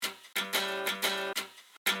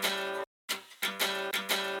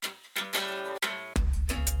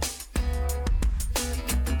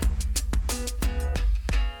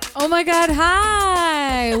Oh my God,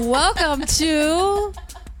 hi. Welcome to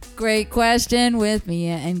Great Question with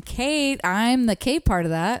Mia and Kate. I'm the Kate part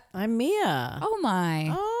of that. I'm Mia. Oh my.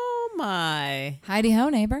 Oh my. Heidi ho,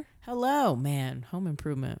 neighbor. Hello, man. Home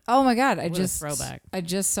Improvement. Oh my God, What a throwback. I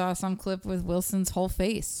just saw some clip with Wilson's whole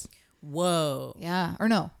face. Whoa. Yeah, or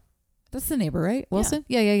no. That's the neighbor, right? Wilson?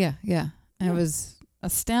 Yeah. And it was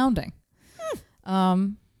astounding. How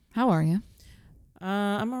are you?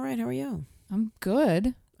 I'm all right. How are you? I'm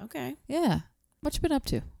good. Okay. Yeah. What you been up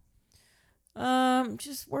to?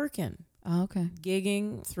 Just working. Oh, okay.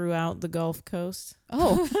 Gigging throughout the Gulf Coast.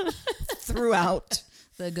 Oh, throughout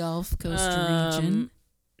the Gulf Coast region.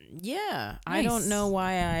 Yeah. Nice. I don't know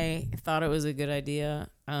why I thought it was a good idea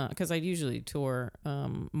because I usually tour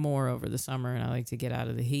more over the summer and I like to get out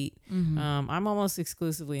of the heat. Mm-hmm. I'm almost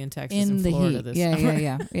exclusively in Texas and Florida heat. this summer.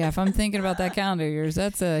 Yeah, if I'm thinking about that calendar of yours,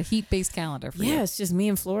 that's a heat-based calendar for you. Yeah, it's just me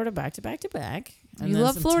in Florida back to back to back. And you then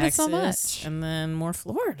love Florida Texas, so much. And then more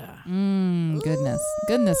Florida. Goodness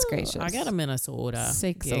gracious. I got a Minnesota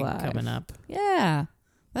Sakes gig alive. coming up. Yeah,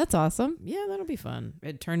 that's awesome. Yeah, that'll be fun.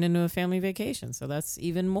 It turned into a family vacation, so that's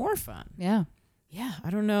even more fun. Yeah. Yeah, I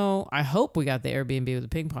don't know. I hope we got the Airbnb with a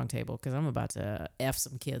ping pong table because I'm about to F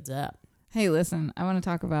some kids up. Hey, listen, I want to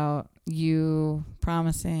talk about you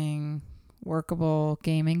promising workable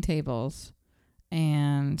gaming tables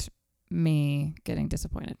and me getting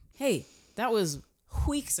disappointed. Hey, that was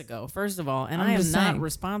weeks ago, first of all, and I'm I am just not saying.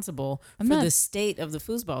 responsible for the state of the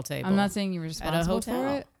foosball table. I'm not saying you're responsible for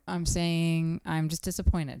hotel. it. I'm saying I'm just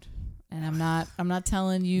disappointed. And I'm not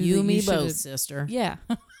telling you You that and me you both, sister. Yeah.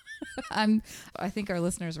 I think our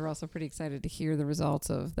listeners are also pretty excited to hear the results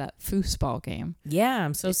of that foosball game. Yeah,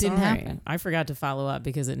 I'm so It sorry. didn't happen. I forgot to follow up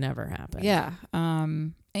because it never happened. Yeah.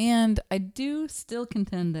 And I do still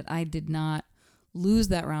contend that I did not lose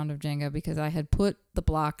that round of Jenga because I had put the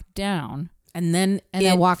block down and then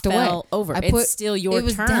I walked fell away. over. It's still your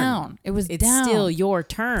turn. It was down. It's still your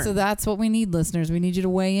turn. So that's what we need, listeners. We need you to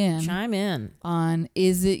weigh in. Chime in On,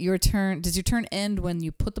 is it your turn? Does your turn end when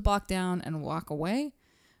you put the block down and walk away?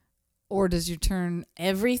 Or does your turn...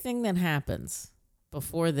 Everything that happens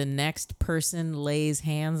before the next person lays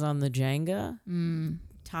hands on the Jenga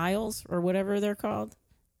tiles or whatever they're called,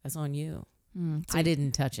 that's on you. I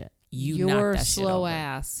didn't touch it. You knocked your that shit slow over.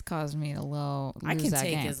 ass caused me to lose I can that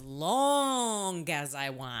take game. as long as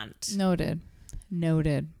I want. Noted.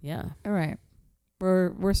 Yeah. All right.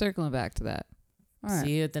 We're circling back to that. All right.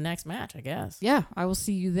 See you at the next match, I guess. Yeah, I will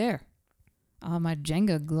see you there. I'll have my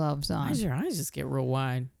Jenga gloves on. Why does your eyes just get real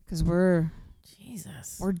wide? Because we're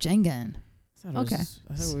Jengaing. I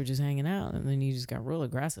thought we were just hanging out, and then you just got real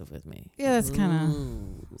aggressive with me. Yeah, that's kind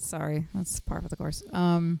of... Sorry. That's par for the course.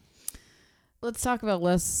 Let's talk about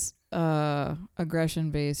less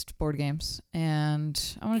aggression-based board games.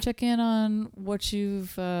 And I want to check in on what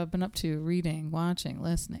you've been up to, reading, watching,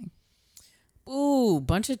 listening. Ooh,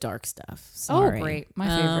 bunch of dark stuff. Sorry. Oh, great. My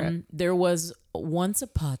favorite. There was once a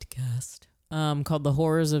podcast called The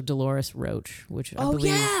Horrors of Dolores Roach, which I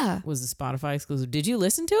believe was a Spotify exclusive. Did you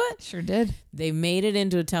listen to it? Sure did. They made it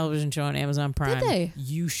into a television show on Amazon Prime. Did they?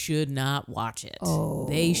 You should not watch it. Oh.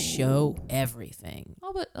 They show everything.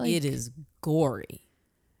 Oh, but it is gory.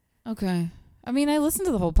 Okay. I mean, I listened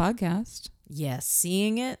to the whole podcast. Yes,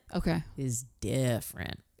 seeing it Okay. is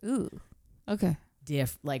different. Ooh. Okay.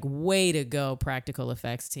 Like, way to go, practical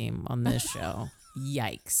effects team on this show.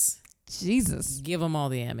 Yikes. Jesus. Give them all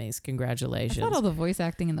the Emmys. Congratulations. I thought all the voice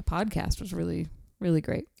acting in the podcast was really, really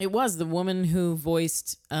great. It was. The woman who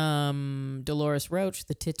voiced Dolores Roach,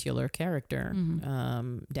 the titular character,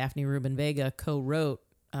 Daphne Rubin Vega, co-wrote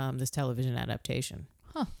this television adaptation.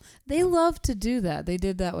 Huh. They love to do that. They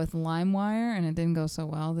did that with LimeWire, and it didn't go so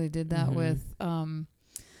well. They did that with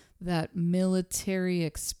that military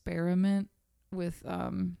experiment with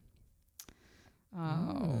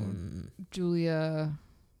Julia...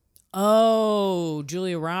 Oh,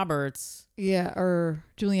 Julia Roberts. Yeah, or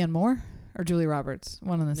Julianne Moore or Julia Roberts.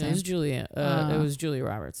 One and the same. It was Julia. It was Julia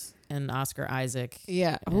Roberts and Oscar Isaac.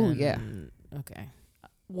 Yeah. Oh, yeah. Okay.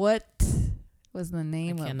 What was the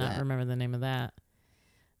name of that? I cannot remember the name of that.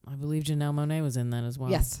 I believe Janelle Monáe was in that as well.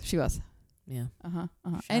 Yes, she was. Yeah. Shout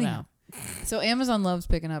Anyhow. out. So Amazon loves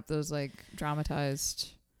picking up those like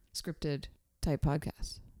dramatized, scripted type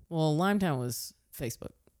podcasts. Well, Limetown was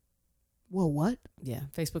Facebook. Whoa, what? Yeah,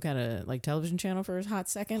 Facebook had a television channel for a hot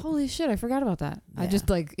second. Holy shit, I forgot about that. Yeah. I just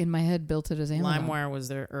in my head built it as Amazon. LimeWire was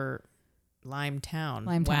there, or Limetown.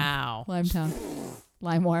 Limetown. Wow. Limetown.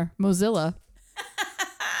 LimeWire. Mozilla.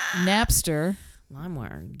 Napster.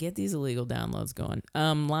 LimeWire. Get these illegal downloads going.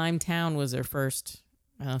 Limetown was their first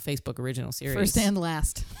Facebook original series. First and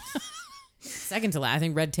last. Second to last. I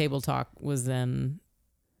think Red Table Talk was then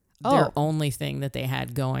their only thing that they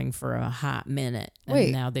had going for a hot minute.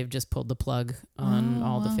 And now they've just pulled the plug on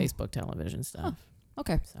all the Facebook television stuff. Huh.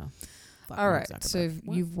 Okay. So, all right. So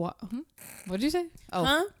you've what did you say? Oh,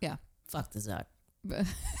 huh? Yeah. Fuck the Zuck.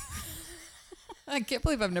 I can't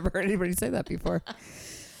believe I've never heard anybody say that before.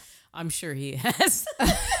 I'm sure he has.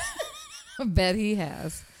 I bet he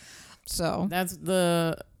has. So that's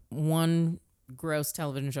the one gross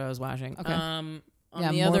television show I was watching. Okay. On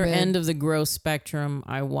the other end of the gross spectrum,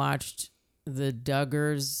 I watched the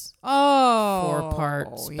Duggars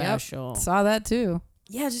 4-part special. Yep. Saw that too.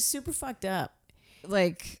 Yeah, just super fucked up.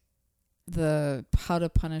 Like the How to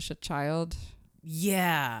Punish a Child.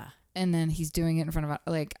 Yeah. And then he's doing it in front of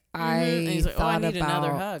and he's like, thought I need about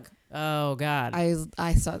another hug. Oh God.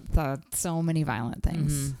 I thought so many violent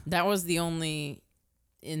things. That was the only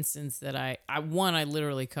instance that I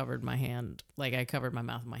literally covered my hand. Like I covered my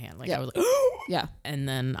mouth with my hand. Like I was like, yeah. And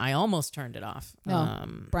then I almost turned it off. No,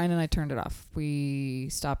 Brian and I turned it off. We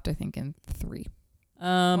stopped, I think, in 3.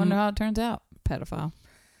 Wonder how it turns out. Pedophile.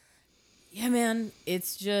 Yeah, man.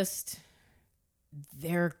 It's just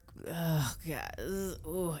they're oh God.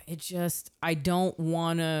 Ooh, it just I don't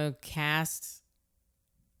want to cast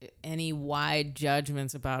any wide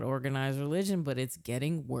judgments about organized religion, but it's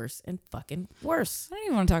getting worse and fucking worse. I don't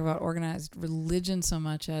even want to talk about organized religion so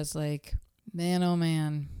much as like, man, oh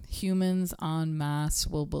man, humans en masse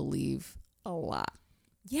will believe a lot.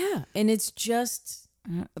 Yeah, and it's just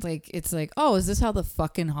it's like, oh, is this how the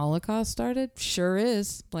fucking Holocaust started? Sure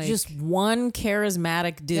is. Like just one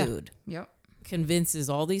charismatic dude. Yep. Convinces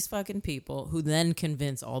all these fucking people who then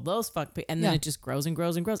convince all those people, and then it just grows and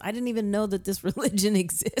grows and grows. I didn't even know that this religion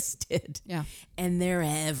existed. Yeah. And they're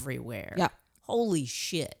everywhere. Yeah. Holy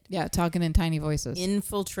shit. Yeah, talking in tiny voices.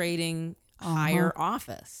 Infiltrating higher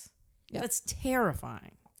office. Yeah. That's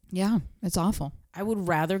terrifying. Yeah, it's awful. I would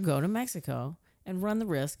rather go to Mexico and run the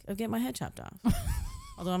risk of getting my head chopped off.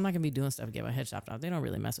 Although I'm not going to be doing stuff to get my head chopped off. They don't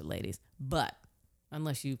really mess with ladies. But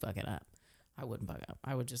unless you fuck it up. I wouldn't bug up.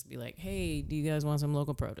 I would just be like, hey, do you guys want some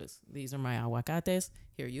local produce? These are my aguacates.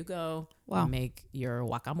 Here you go. Wow. Make your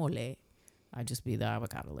guacamole. I'd just be the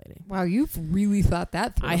avocado lady. Wow, you've really thought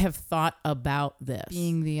that through. I have thought about this.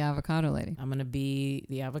 Being the avocado lady. I'm going to be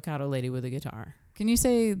the avocado lady with a guitar. Can you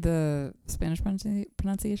say the Spanish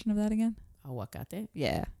pronunciation of that again? Aguacate?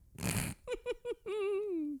 Yeah.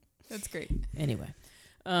 That's great. Anyway.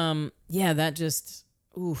 Yeah, that just...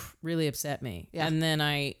 really upset me. Yeah. And then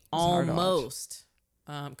I almost,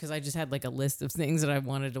 because I just had like a list of things that I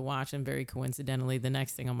wanted to watch, and very coincidentally, the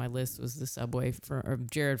next thing on my list was the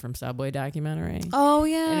Jared from Subway documentary. Oh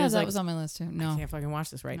yeah, that was on my list too. No, I can't fucking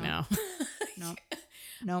watch this right now.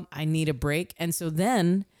 No, I need a break. And so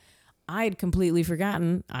then I'd completely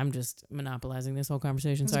forgotten. I'm just monopolizing this whole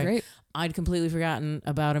conversation. That's great. I'd completely forgotten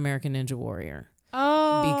about American Ninja Warrior.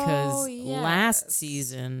 Oh, because last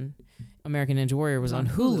season American Ninja Warrior was on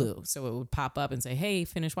Hulu, so it would pop up and say, "Hey,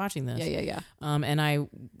 finish watching this." Yeah. And I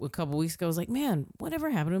a couple weeks ago was like, "Man, whatever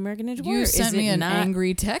happened to American Ninja Warrior?" You sent me an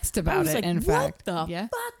angry text about it. Like, in fact, what the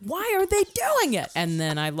fuck? Why are they doing it? And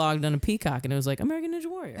then I logged on a Peacock, and it was like American Ninja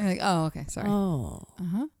Warrior. I'm like, oh, okay, sorry. Oh,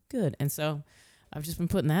 good. And so I've just been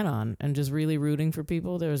putting that on and just really rooting for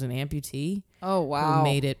people. There was an amputee. Oh wow, who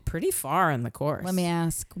made it pretty far in the course. Let me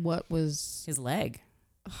ask, what was his leg?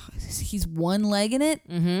 He's one leg in it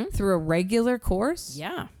through a regular course?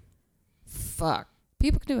 Yeah. Fuck.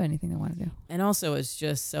 People can do anything they want to do. And also, it's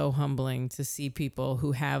just so humbling to see people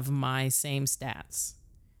who have my same stats,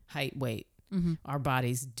 height, weight. Our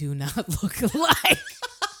bodies do not look alike.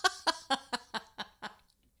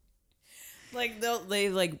 Like they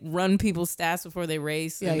like run people's stats before they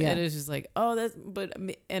race. And it's just like,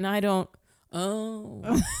 and I don't,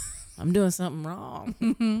 I'm doing something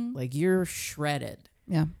wrong. Like, you're shredded.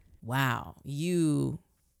 Yeah. Wow. You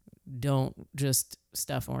don't just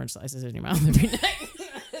stuff orange slices in your mouth every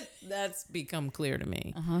night. That's become clear to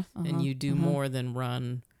me. And you do more than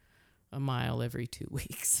run a mile every 2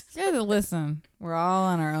 weeks. Yeah, listen, we're all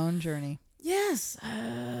on our own journey. Yes.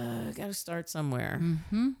 Got to start somewhere.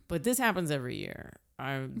 But this happens every year.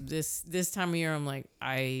 This time of year, I'm like,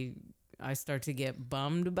 I start to get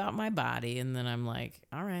bummed about my body, and then I'm like,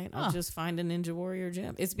 all right, I'll just find a Ninja Warrior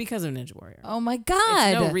gym. It's because of Ninja Warrior. Oh my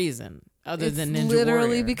God. It's no reason other than Ninja literally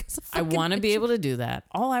Warrior. Because of I want to be able to do that.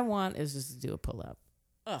 All I want is just to do a pull-up.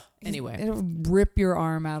 Anyway. It'll rip your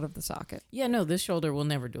arm out of the socket. Yeah, no, this shoulder will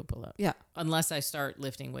never do a pull-up. Yeah. Unless I start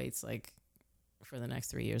lifting weights like for the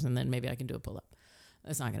next 3 years, and then maybe I can do a pull-up.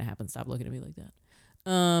 That's not going to happen. Stop looking at me like that.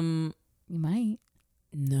 You might.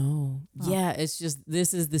 No. Oh. Yeah, it's just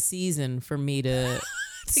this is the season for me to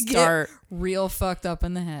start real fucked up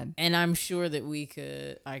in the head. And I'm sure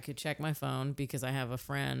that I could check my phone because I have a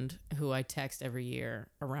friend who I text every year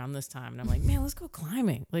around this time. And I'm like, man, let's go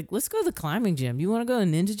climbing. Like, let's go to the climbing gym. You want to go to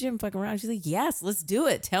Ninja Gym fucking around? She's like, yes, let's do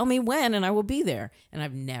it. Tell me when and I will be there. And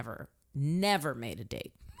I've never made a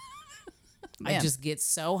date. I just get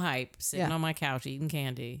so hyped sitting on my couch eating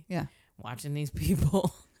candy. Yeah. Watching these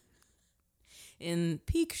people in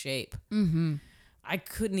peak shape. Mm-hmm. I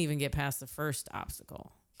couldn't even get past the first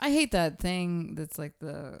obstacle. I hate that thing that's like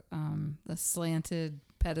the slanted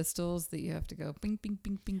pedestals that you have to go bing, bing,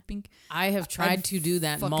 bing, bing, bing. I have tried to do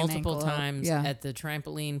that multiple times yeah. at the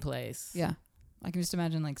trampoline place. Yeah. I can just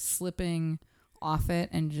imagine like slipping off it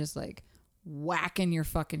and just like whacking your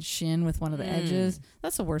fucking shin with one of the edges.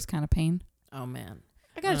 That's the worst kind of pain. Oh, man.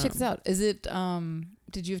 I gotta check this out. Is it,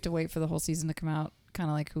 did you have to wait for the whole season to come out? Kind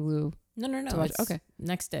of like Hulu? No. Okay.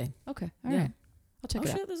 Next day. Okay. All right. I'll check it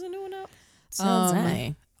out. Oh, shit, there's a new one out?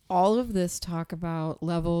 All of this talk about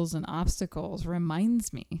levels and obstacles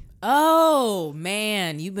reminds me. Oh,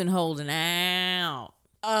 man, you've been holding out.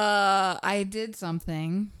 I did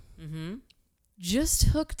something. Mm-hmm. Just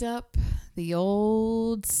hooked up the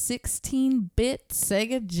old 16-bit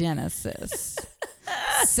Sega Genesis.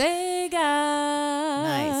 Sega.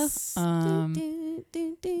 Nice.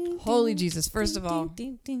 Holy Jesus. First of all, let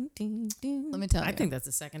me tell you. I think that's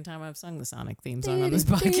the second time I've sung the Sonic theme song on this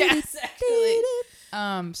podcast,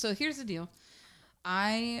 actually. So here's the deal.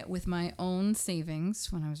 I, with my own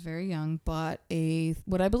savings, when I was very young, bought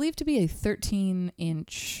what I believe to be a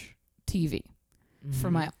 13-inch TV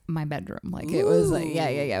for my bedroom. Like, it was like, yeah.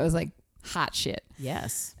 It was like hot shit.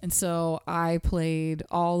 Yes. And so I played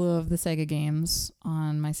all of the Sega games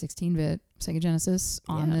on my 16-bit Sega Genesis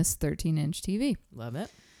on this 13-inch TV. Love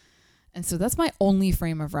it. And so that's my only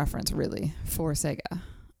frame of reference, really, for Sega.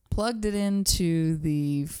 Plugged it into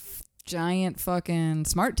the giant fucking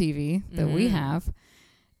smart TV that we have.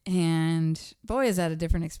 And boy, is that a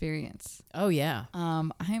different experience. Oh, yeah.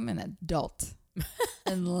 I'm an adult.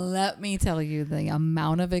 And let me tell you the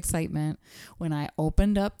amount of excitement when I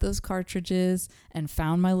opened up those cartridges and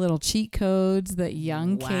found my little cheat codes that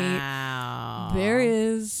young Kate. There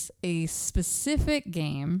is a specific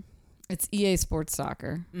game. It's EA Sports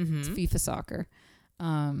Soccer. It's FIFA Soccer.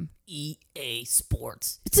 EA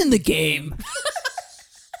Sports. It's in the game.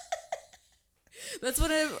 That's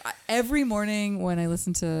what every morning when I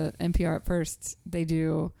listen to NPR at first, they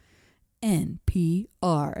do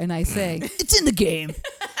NPR, and I say it's in the game.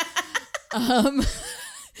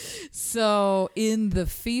 So in the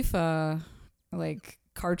FIFA like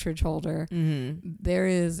cartridge holder, there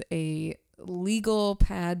is a legal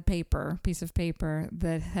piece of paper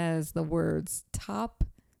that has the words "Top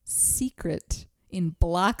Secret" in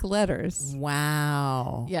block letters.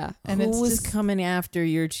 Wow. Yeah, and who it's was just, coming after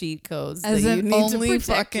your cheat codes as that you an need only to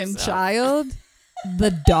protect fucking yourself? child?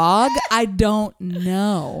 The dog? I don't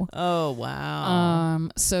know. Oh, wow.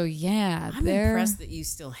 So yeah, I'm impressed that you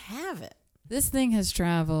still have it. This thing has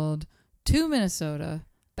traveled to Minnesota,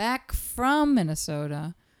 back from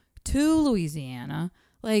Minnesota to Louisiana.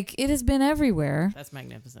 Like, it has been everywhere. That's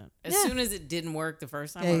magnificent. As soon as it didn't work the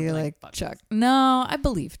first time, Yeah, you're like, Chuck. No, I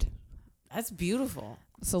believed. That's beautiful.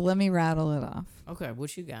 So let me rattle it off. Okay,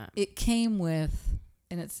 what you got? It came with,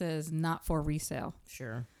 and it says not for resale.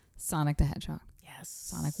 Sure. Sonic the Hedgehog. Yes.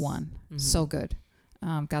 Sonic 1. So good.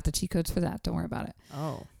 Got the cheat codes for that. Don't worry about it.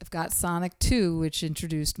 Oh. I've got Sonic 2, which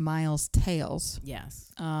introduced Miles' Tales.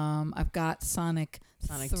 Yes. I've got Sonic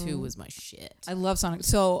 2 was my shit. I love Sonic.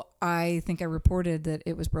 So I think I reported that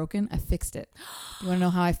it was broken. I fixed it. You want to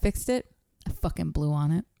know how I fixed it? I fucking blew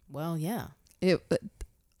on it. Well, yeah. It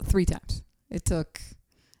 3 times. It took.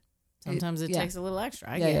 Sometimes it takes a little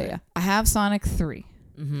extra. I get it. I have Sonic 3.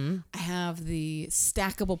 Mm-hmm. I have the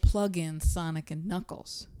stackable plug-in Sonic and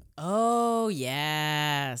Knuckles. Oh,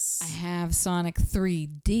 yes. I have Sonic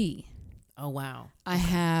 3D. Oh, wow. I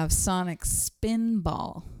have Sonic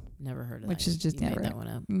Spinball. Never heard of that. Which is just made that one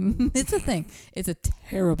up. It's a thing. It's a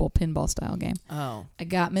terrible pinball style game. Oh. I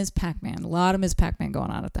got Ms. Pac-Man. A lot of Ms. Pac-Man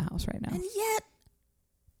going on at the house right now.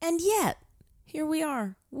 And yet, here we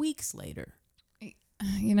are, weeks later.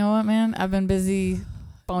 You know what, man? I've been busy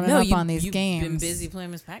boning up on these games. You've been busy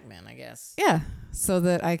playing Ms. Pac-Man, I guess. Yeah, so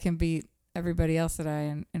that I can beat everybody else that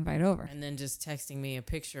I invite over. And then just texting me a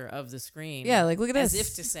picture of the screen. Yeah, like, look at this. As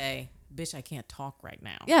if to say, bitch, I can't talk right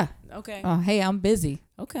now. Yeah. Okay. Oh, hey, I'm busy.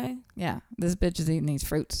 Okay. Yeah, this bitch is eating these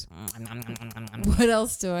fruits. What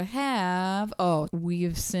else do I have? Oh,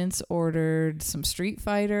 we've since ordered some Street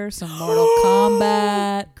Fighter, some Mortal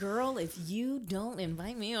Kombat. Girl, if you don't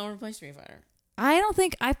invite me over to play Street Fighter. I don't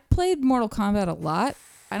think I've played Mortal Kombat a lot.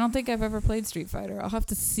 I don't think I've ever played Street Fighter. I'll have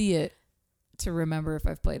to see it to remember if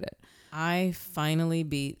I've played it. I finally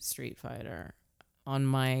beat Street Fighter on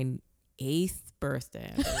my 8th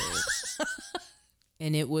birthday, I believe.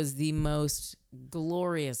 And it was the most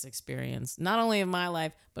glorious experience, not only of my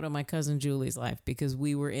life, but of my cousin Julie's life, because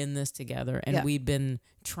we were in this together and we've been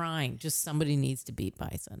trying. Just somebody needs to beat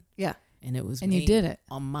Bison. Yeah. And it was and me you did it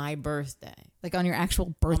on my birthday. Like on your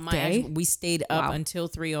actual birthday? We stayed up until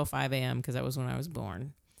 3:05 a.m. because that was when I was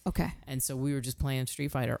born. Okay. And so we were just playing Street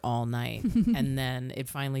Fighter all night. And then it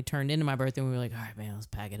finally turned into my birthday and we were like, all right, man, let's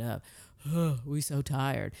pack it up. We so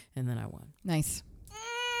tired. And then I won. Nice.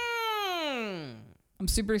 I'm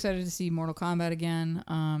super excited to see Mortal Kombat again.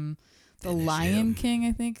 The Lion King,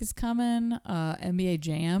 I think, is coming. NBA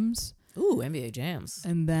Jams. Ooh, NBA Jams.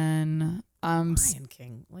 And then Lion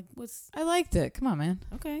King. Like, what's... I liked it. Come on, man.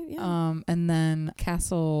 Okay, yeah. And then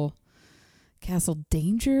Castle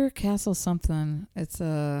Danger, Castle something. It's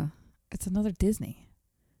another Disney.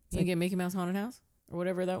 It's you get Mickey Mouse Haunted House or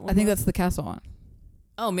whatever that one. I think that's the castle one.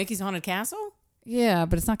 Oh, Mickey's Haunted Castle? Yeah,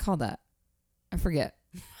 but it's not called that. I forget.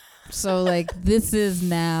 So like this is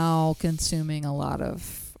now consuming a lot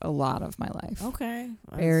of my life. Okay.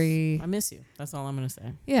 I miss you. That's all I'm gonna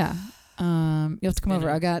say. Yeah. You have to come over.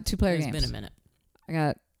 I got 2-player games. It's been a minute. I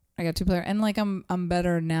got 2-player, and like I'm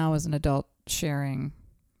better now as an adult sharing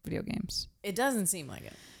video games. It doesn't seem like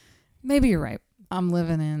it. Maybe you're right. I'm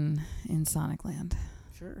living in Sonic Land.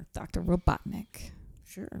 Sure. Dr. Robotnik.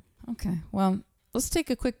 Sure. Okay. Well, let's take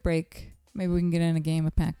a quick break. Maybe we can get in a game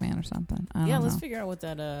of Pac-Man or something. I don't know. Let's figure out what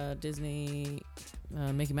that Disney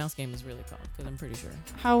Mickey Mouse game is really called, because I'm pretty sure.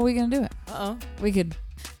 How are we going to do it? Uh-oh. We could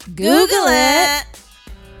Google it.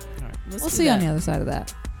 All right, we'll see you on the other side of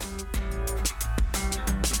that.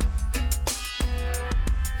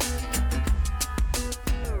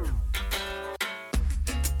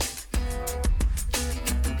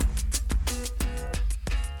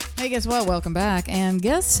 Hey, guess what? Welcome back. And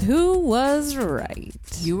guess who was right?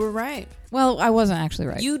 You were right. Well, I wasn't actually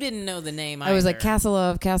right. You didn't know the name I was like Castle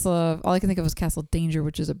of. All I can think of was Castle Danger,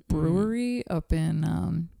 which is a brewery up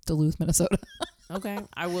in Duluth, Minnesota. Okay.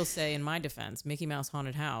 I will say, in my defense, Mickey Mouse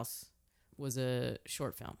Haunted House was a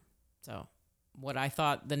short film. So what I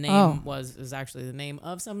thought the name was is actually the name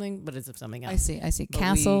of something, but it's of something else. I see.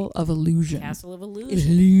 Castle of Illusion. Castle of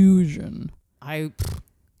Illusion. Illusion.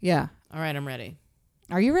 Yeah. All right, I'm ready.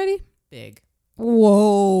 Are you ready? Big.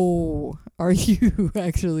 Whoa. Are you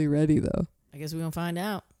actually ready, though? I guess we're going to find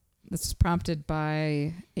out. This is prompted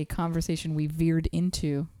by a conversation we veered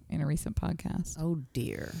into in a recent podcast. Oh,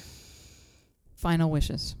 dear. Final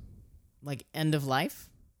wishes. Like end of life?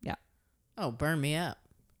 Yeah. Oh, burn me up.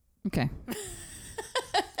 Okay.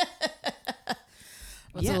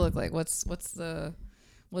 What's it look like? What's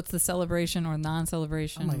the celebration or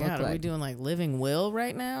non-celebration? Oh my look God, like? are we doing like living will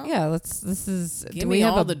right now? Yeah, do we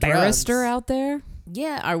have all a the barrister drugs out there?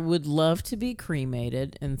 Yeah, I would love to be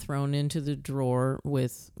cremated and thrown into the drawer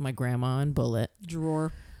with my grandma and Bullet.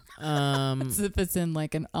 Drawer. As if it's in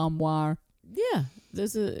like an armoire. Yeah,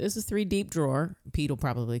 there's a 3 deep drawer. Pete will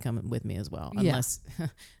probably come with me as well, unless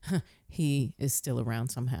he is still around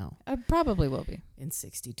somehow. I probably will be in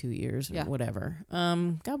 62 years or whatever.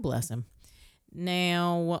 God bless him.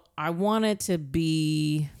 Now, I want it to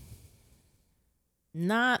be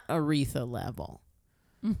not Aretha level.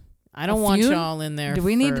 I don't want y'all in there. Do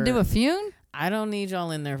we need to do a fume? I don't need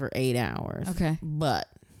y'all in there for 8 hours. Okay. But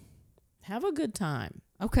have a good time.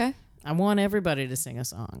 Okay. I want everybody to sing a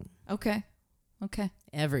song. Okay.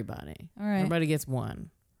 Everybody. All right. Everybody gets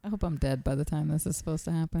one. I hope I'm dead by the time this is supposed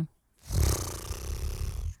to happen.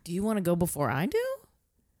 Do you want to go before I do?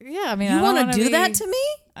 Yeah, I mean, you want to do that to me?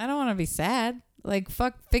 I don't want to be sad. Like,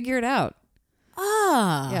 fuck, figure it out.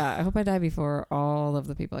 Yeah, I hope I die before all of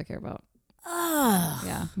the people I care about.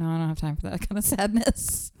 Yeah, no, I don't have time for that kind of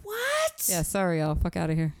sadness. What? Yeah, sorry, y'all. Fuck out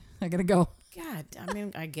of here. I gotta go. God, I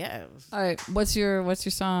mean, I guess. All right, what's your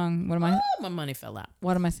song? What am I? My money fell out.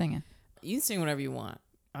 What am I singing? You can sing whatever you want.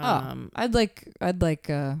 I'd like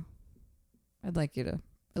you to.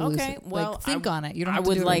 Okay, well, think on it. You don't. Have I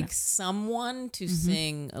would to do like it someone to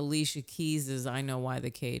sing Alicia Keys' "I Know Why the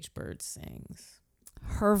Caged Bird Sings."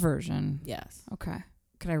 Her version. Yes. Okay.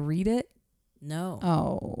 Could I read it? No.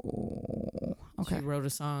 Oh. Okay. She wrote a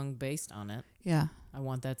song based on it. Yeah. I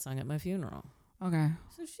want that sung at my funeral. Okay.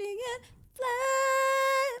 So she get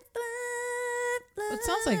fly. It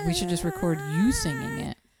sounds like we should just record you singing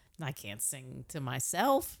it. I can't sing to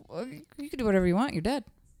myself. Well, you can do whatever you want. You're dead.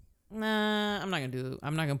 Nah, I'm not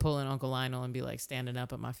gonna pull in Uncle Lionel and be like standing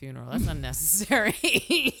up at my funeral. That's unnecessary.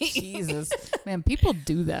 Jesus, man, people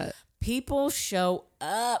do that. People show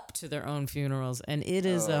up to their own funerals, and it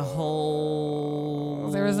is a whole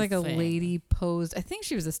There was like a thing. lady posed. I think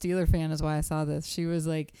she was a Steeler fan, is why I saw this. She was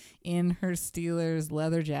like in her Steelers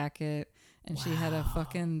leather jacket, and she had a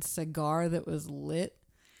fucking cigar that was lit,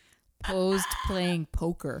 posed playing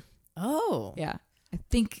poker. Oh. Yeah. I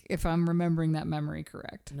think if I'm remembering that memory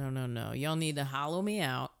correct. No. Y'all need to hollow me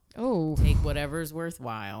out. Oh. Take whatever's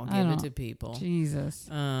worthwhile. Give it to people. Jesus.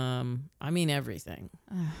 I mean everything.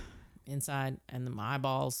 Inside and my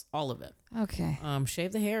eyeballs, all of it. Okay.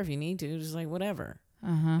 Shave the hair if you need to, just like whatever.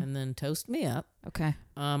 Uh-huh. And then toast me up. Okay.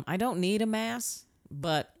 I don't need a mass,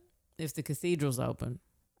 but if the cathedral's open.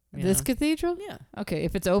 This cathedral? Yeah. Okay.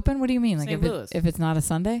 If it's open, what do you mean? Like St. Louis. if it's not a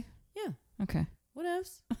Sunday? Yeah. Okay. What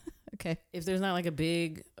else? Okay. If there's not like a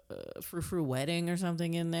big frou-frou wedding or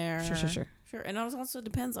something in there. Sure. Sure. And it also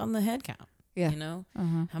depends on the head count. Yeah. You know?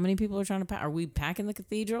 Uh-huh. How many people are trying to pack? Are we packing the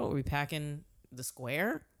cathedral? Are we packing the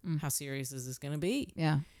square? How serious is this going to be?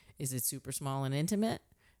 Yeah. Is it super small and intimate?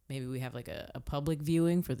 Maybe we have like a public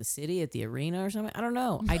viewing for the city at the arena or something. I don't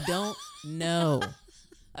know. I don't know.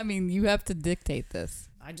 I mean, you have to dictate this.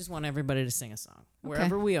 I just want everybody to sing a song.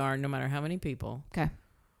 Wherever we are, no matter how many people. Okay.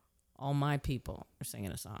 All my people are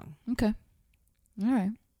singing a song. Okay. All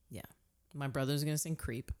right. Yeah. My brother's going to sing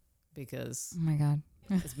Creep because Oh, my God.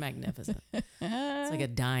 it's magnificent. It's like a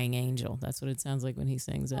dying angel. That's what it sounds like when he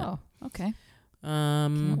sings it. Oh, okay.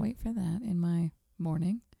 Can't wait for that in my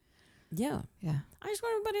morning. Yeah. Yeah. I just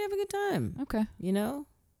want everybody to have a good time. Okay. You know?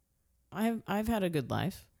 I've had a good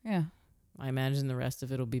life. Yeah. I imagine the rest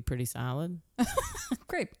of it'll be pretty solid.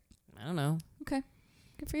 Great. I don't know. Okay.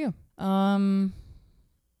 Good for you. I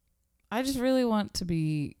just really want to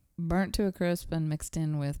be burnt to a crisp and mixed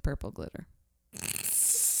in with purple glitter.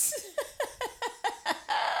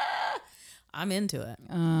 I'm into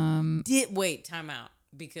it. Wait, time out.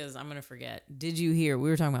 Because I'm going to forget. Did you hear? We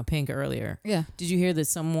were talking about pink earlier. Yeah. Did you hear that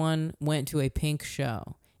someone went to a pink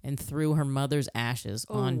show and threw her mother's ashes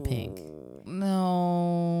on pink?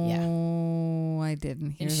 No. Yeah. I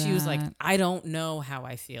didn't hear and that. she was like, I don't know how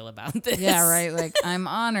I feel about this. Yeah, right. Like, I'm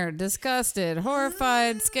honored, disgusted,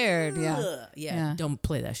 horrified, scared. Yeah. Yeah. Don't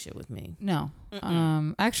play that shit with me. No.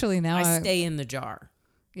 Actually, now I stay in the jar.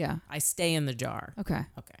 Yeah. I stay in the jar. Okay.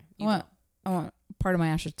 Okay. I want part of my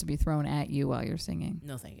ashes to be thrown at you while you're singing.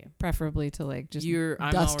 No, thank you. Preferably to like just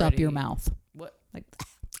I'm dust already, up your mouth. What? Like,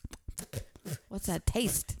 what's that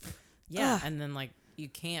taste? Yeah, Ugh. and then like you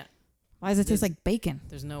can't. Why does it taste like bacon?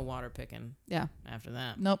 There's no water picking. Yeah. After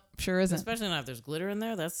that. Nope, sure isn't. Especially not if there's glitter in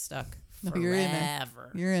there. That's stuck No, forever. you're in there.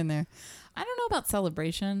 You're in there. I don't know about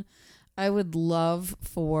celebration. I would love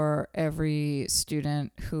for every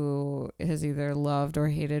student who has either loved or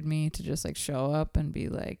hated me to just like show up and be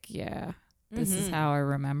like, yeah, this is how I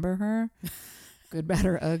remember her. Good, bad,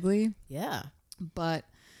 or ugly. Yeah. But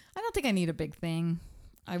I don't think I need a big thing.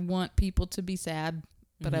 I want people to be sad,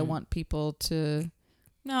 but I want people to...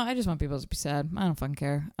 No, I just want people to be sad. I don't fucking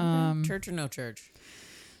care. Church or no church?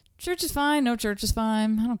 Church is fine. No church is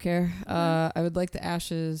fine. I don't care. I would like the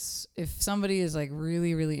ashes. If somebody is like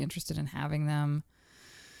really, really interested in having them,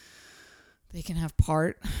 they can have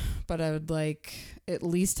part. But I would like at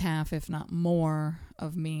least half, if not more,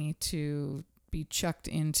 of me to be chucked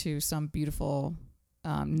into some beautiful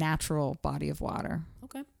natural body of water.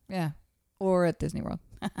 Okay. Yeah. Or at Disney World.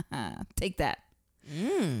 Take that.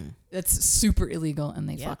 That's super illegal and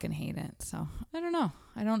they fucking hate it. So I don't know.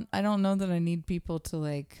 I don't know that I need people to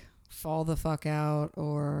like fall the fuck out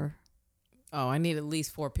or... Oh, I need at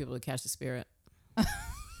least 4 people to catch the spirit.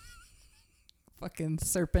 Fucking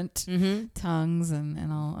serpent tongues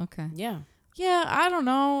and all. Okay. Yeah. Yeah, I don't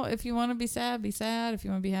know. If you want to be sad, be sad. If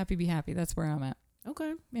you want to be happy, be happy. That's where I'm at.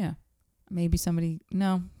 Okay. Yeah. Maybe somebody...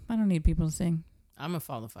 No, I don't need people to sing. I'm going to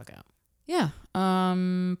fall the fuck out. Yeah.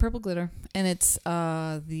 Purple glitter. And it's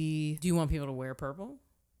the... Do you want people to wear purple?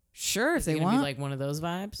 Sure, if they It's want. be like one of those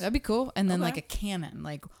vibes? That'd be cool. And then Okay. like a cannon,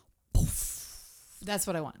 like poof. That's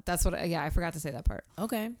what I want. That's what I forgot to say that part.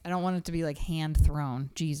 Okay. I don't want it to be like hand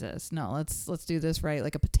thrown. Jesus. No, let's do this right,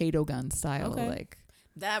 like a potato gun style. Okay. Like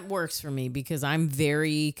That works for me because I'm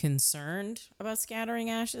very concerned about scattering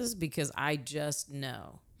ashes because I just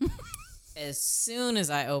know as soon as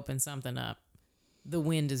I open something up, the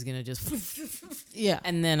wind is going to just... Yeah.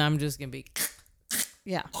 And then I'm just going to be...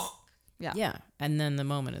 Yeah. Yeah. Yeah. And then the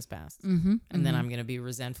moment has passed. Mm-hmm. And then I'm going to be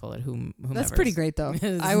resentful at whomever. That's pretty great, though.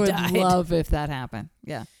 I would died. love if that happened.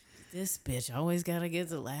 Yeah. This bitch always got to get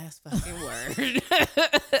the last fucking word.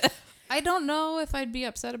 I don't know if I'd be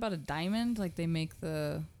upset about a diamond. Like they make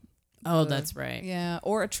the... Oh, that's right. Yeah.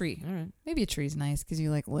 Or a tree. All right. Maybe a tree's nice because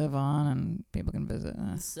you like live on and people can visit.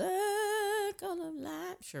 Circle of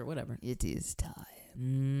life. Sure, whatever. It is time.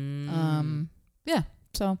 Yeah.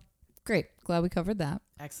 So great. Glad we covered that.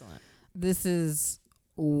 Excellent. This is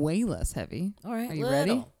way less heavy. All right. Are you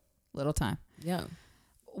ready? Little time. Yeah.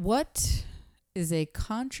 What is a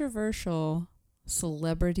controversial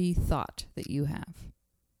celebrity thought that you have?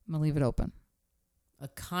 I'm going to leave it open. A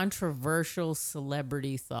controversial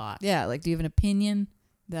celebrity thought. Yeah. Like, do you have an opinion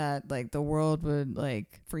that like the world would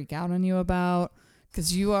like freak out on you about?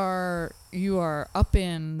 Because you are up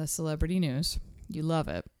in the celebrity news. You love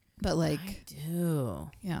it. But like. I do.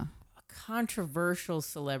 Yeah. A controversial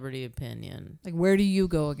celebrity opinion. Like, where do you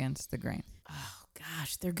go against the grain? Oh,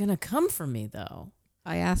 gosh. They're going to come for me, though.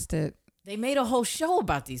 I asked it. They made a whole show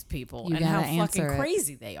about these people and how fucking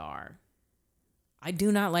crazy they are. I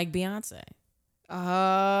do not like Beyonce.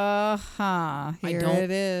 Here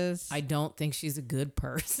it is. I don't think she's a good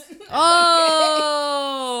person. Oh,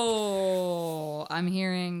 I'm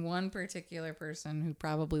hearing one particular person who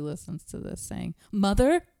probably listens to this saying,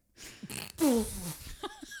 "Mother."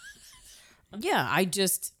 Yeah,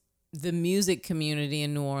 the music community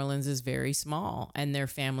in New Orleans is very small, and their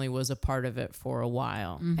family was a part of it for a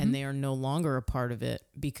while, and they are no longer a part of it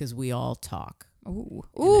because we all talk.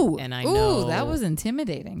 Ooh, and I know that was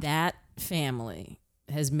intimidating. That family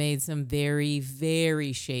has made some very,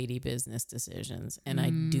 very shady business decisions, and I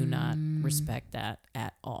do not respect that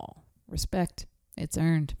at all. Respect. It's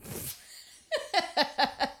earned.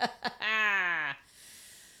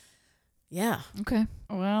 Yeah. Okay.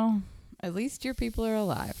 Well, at least your people are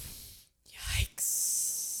alive.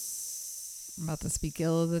 Yikes. I'm about to speak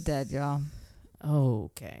ill of the dead, y'all.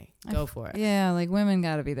 Okay. Go for it. Yeah, like women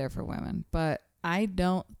got to be there for women. But I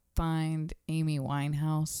don't find Amy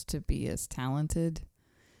Winehouse to be as talented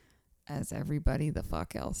as everybody the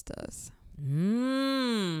fuck else does.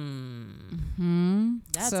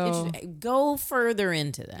 That's so, interesting. Go further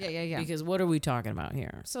into that. Yeah. Because what are we talking about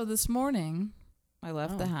here? So this morning, I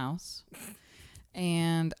left the house,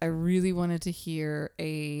 and I really wanted to hear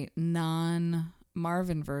a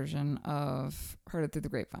non-Marvin version of Heard It Through the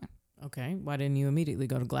Grapevine. Okay. Why didn't you immediately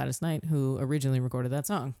go to Gladys Knight, who originally recorded that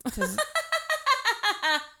song?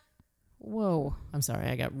 Whoa. I'm sorry.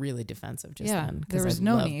 I got really defensive just then. There was I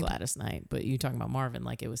no love need. Gladys Knight, but you talking about Marvin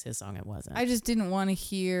like it was his song. It wasn't. I just didn't want to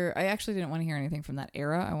hear. I actually didn't want to hear anything from that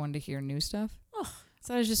era. I wanted to hear new stuff.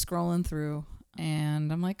 So I was just scrolling through,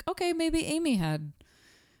 and I'm like, okay, maybe Amy had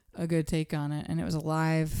a good take on it. And it was a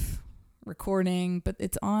live recording, but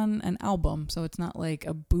it's on an album, so it's not like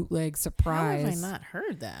a bootleg surprise. How have I not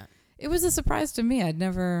heard that? It was a surprise to me. I'd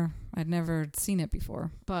never seen it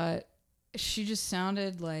before. But she just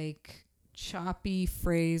sounded like choppy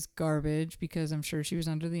phrase garbage because I'm sure she was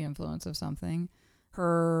under the influence of something.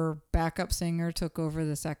 Her backup singer took over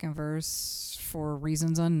the second verse for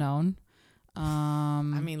reasons unknown. I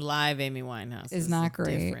mean, live Amy Winehouse is not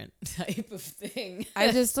great. Different type of thing.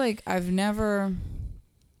 I just I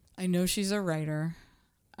know she's a writer.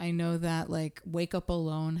 I know that like Wake Up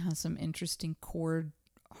Alone has some interesting chord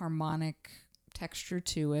harmonic texture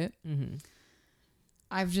to it. Mm-hmm.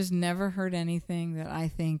 I've just never heard anything that I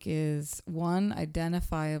think is, one,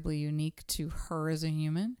 identifiably unique to her as a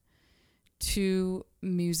human, two,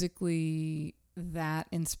 musically that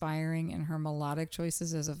inspiring in her melodic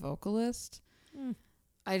choices as a vocalist.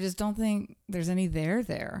 I just don't think there's any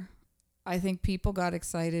there. I think people got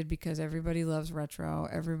excited because everybody loves retro.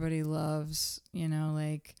 Everybody loves,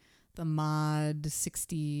 like the mod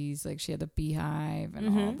 60s. Like she had the beehive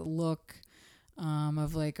and all the look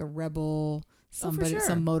of like a rebel, somebody,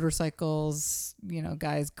 some motorcycles,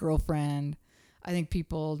 guy's girlfriend. I think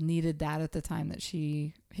people needed that at the time that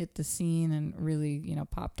she hit the scene and really,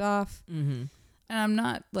 popped off. Mm-hmm. And I'm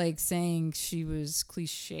not like saying she was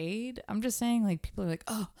cliched. I'm just saying like people are like,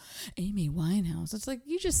 oh, Amy Winehouse. It's like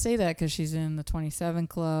you just say that because she's in the 27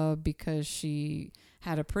 Club, because she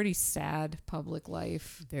had a pretty sad public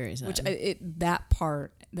life. Very sad. Which that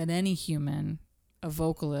part that any human, a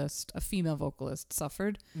female vocalist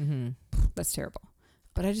suffered, that's terrible.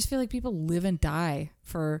 But I just feel like people live and die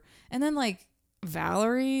for, and then like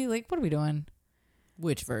Valerie, like what are we doing?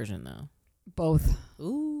 Which version though? Both.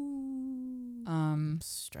 Ooh.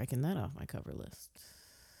 Striking that off my cover list.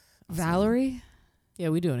 Valerie? Yeah,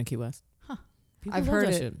 we do it in Key West. Huh. I've heard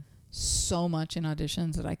it so much in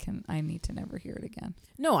auditions that I need to never hear it again.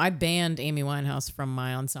 No, I banned Amy Winehouse from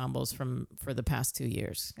my ensembles for the past 2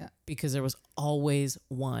 years. Yeah. Because there was always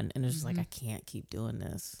one, and it's just like, I can't keep doing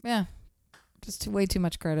this. Yeah. Just way too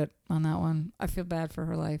much credit on that one. I feel bad for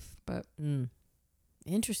her life, but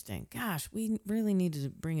interesting. Gosh, we really need to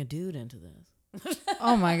bring a dude into this.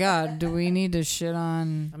 Oh my God. Do we need to shit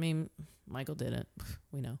on? I mean, Michael did it.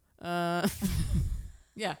 We know.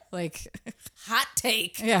 Yeah, like hot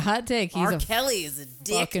take. Yeah, hot take. He's R. a Kelly is a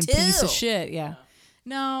dick fucking too. piece of shit. Yeah.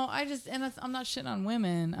 No, I'm not shitting on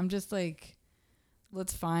women. I'm just like,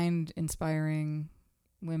 let's find inspiring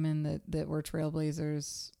women that were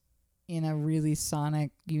trailblazers in a really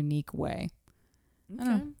sonic, unique way. Okay. I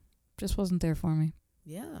don't know. Just wasn't there for me.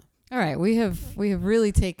 Yeah. All right, we have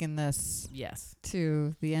really taken this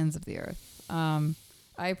to the ends of the earth. I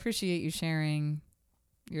appreciate you sharing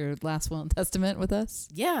your last will and testament with us.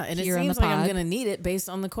 Yeah, and it seems like I'm going to need it based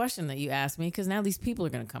on the question that you asked me, because now these people are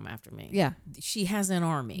going to come after me. Yeah. She has an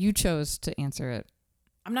army. You chose to answer it.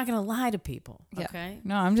 I'm not going to lie to people, okay?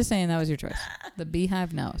 No, I'm just saying that was your choice. The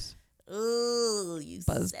beehive knows. Ooh, you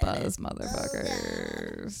buzz,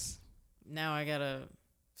 motherfuckers. Now I got to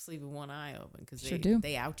sleep with one eye open, because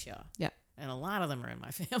they out ya. Yeah. And a lot of them are in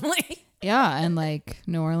my family. Yeah, and like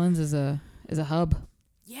New Orleans is a hub.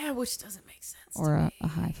 Yeah, which doesn't make sense. Or a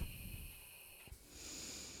hive.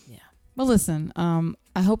 Yeah. Well, listen,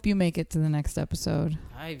 I hope you make it to the next episode.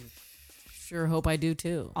 I sure hope I do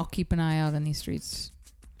too. I'll keep an eye out in these streets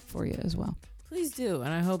for you as well. Please do.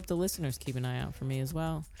 And I hope the listeners keep an eye out for me as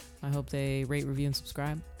well. I hope they rate, review, and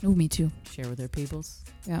subscribe. Oh, me too. Share with their peoples.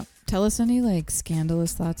 Yeah. Tell us any like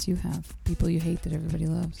scandalous thoughts you have. People you hate that everybody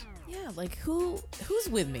loves. Yeah, like who's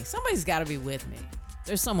with me? Somebody's got to be with me.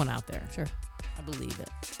 There's someone out there. Sure. I believe it.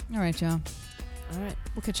 All right, y'all. All right.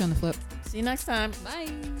 We'll catch you on the flip. See you next time.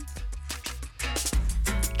 Bye.